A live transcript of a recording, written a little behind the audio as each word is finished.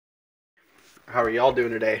How are y'all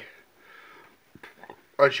doing today?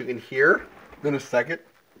 As you can hear in a second.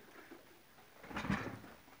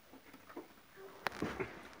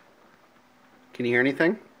 Can you hear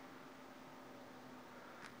anything?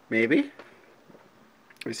 Maybe.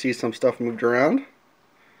 I see some stuff moved around.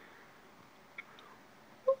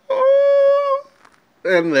 Oh,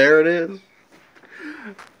 and there it is.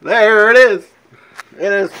 There it is.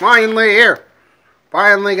 It is finally here.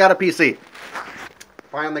 Finally got a PC.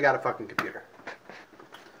 Finally got a fucking computer.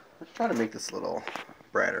 Let's try to make this a little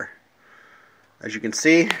brighter. As you can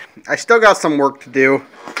see, I still got some work to do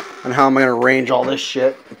on how I'm going to arrange all this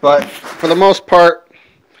shit. But for the most part,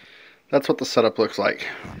 that's what the setup looks like.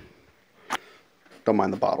 Don't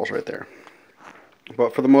mind the bottles right there.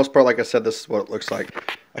 But for the most part, like I said, this is what it looks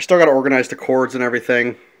like. I still got to organize the cords and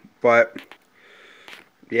everything. But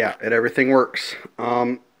yeah, everything works.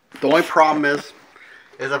 The only problem is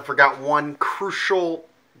I forgot one crucial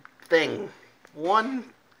thing. One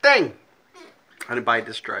thing. I didn't buy a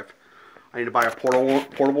disk drive. I need to buy a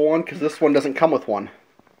portable one because this one doesn't come with one.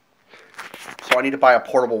 So I need to buy a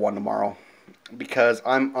portable one tomorrow because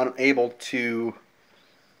I'm unable to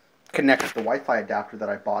connect the Wi-Fi adapter that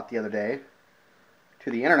I bought the other day to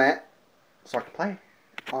the internet so I can play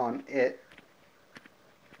on it.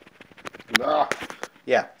 Ugh.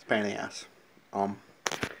 Yeah, it's a pain in the ass. I'm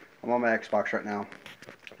on my Xbox right now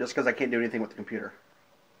just because I can't do anything with the computer.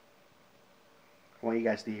 I want you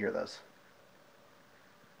guys to hear this.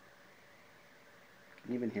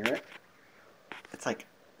 Can you even hear it? It's like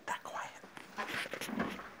that quiet.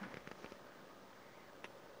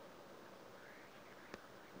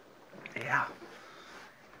 Yeah.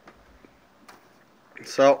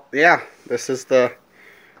 So, yeah, this is the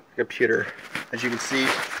computer. As you can see,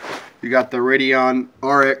 you got the Radeon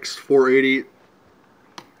RX 480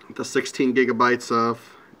 with the 16 gigabytes of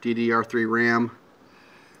DDR3 RAM,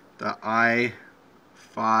 the i5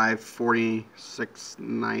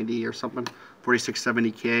 4690 or something,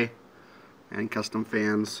 4670K, and custom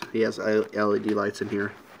fans. He has LED lights in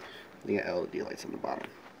here. You got LED lights on the bottom.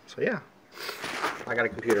 So yeah, I got a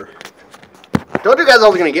computer. I told you guys I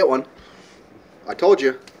was gonna get one. I told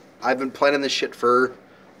you. I've been planning this shit for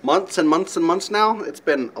months and months and months now. It's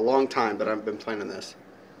been a long time that I've been planning this.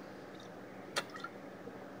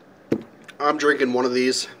 I'm drinking one of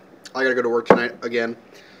these. I gotta go to work tonight again.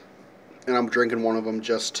 And I'm drinking one of them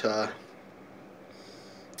just to...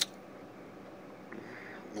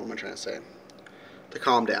 What am I trying to say? To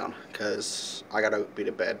calm down. Because I gotta be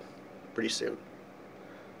to bed pretty soon.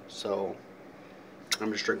 So,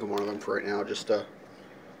 I'm just drinking one of them for right now just to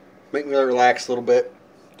make me relax a little bit.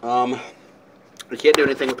 I can't do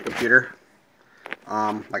anything with the computer.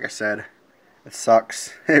 Like I said, it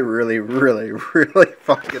sucks. It really, really, really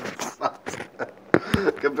fucking sucks.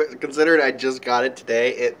 Considering I just got it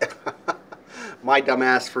today, my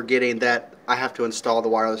dumbass forgetting that I have to install the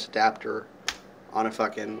wireless adapter on a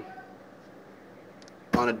fucking,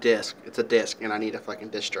 on a disc. It's a disc, and I need a fucking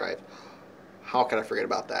disk drive. How could I forget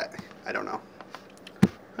about that? I don't know.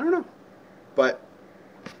 I don't know. But,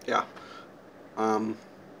 yeah.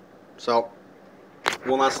 So,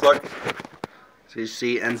 one last look. So you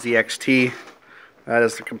see NZXT. That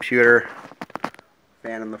is the computer.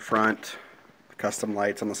 Fan in the front. Custom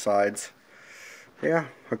lights on the sides. Yeah,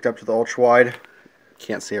 hooked up to the ultra wide.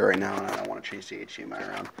 Can't see it right now, and I don't want to change the HDMI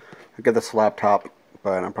around. I got this laptop,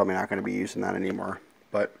 but I'm probably not going to be using that anymore.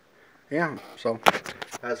 But yeah, so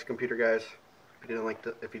that's the computer, guys.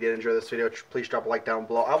 If you did enjoy this video, please drop a like down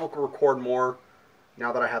below. I will record more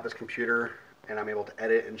now that I have this computer and I'm able to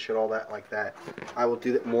edit and shit all that like that. I will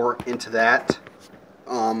do more into that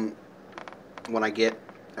when I get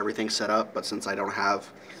everything set up. But since I don't have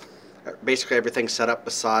basically everything set up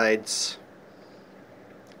besides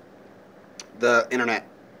the internet,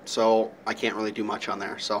 so I can't really do much on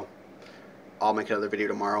there. So I'll make another video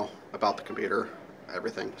tomorrow about the computer,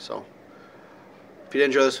 everything. So if you did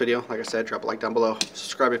enjoy this video, like I said, drop a like down below.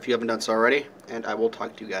 Subscribe if you haven't done so already, and I will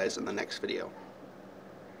talk to you guys in the next video.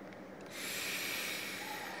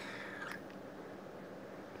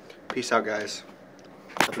 Peace out, guys.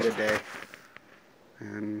 Have a good day.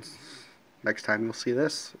 And next time you'll see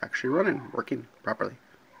this actually running, working properly.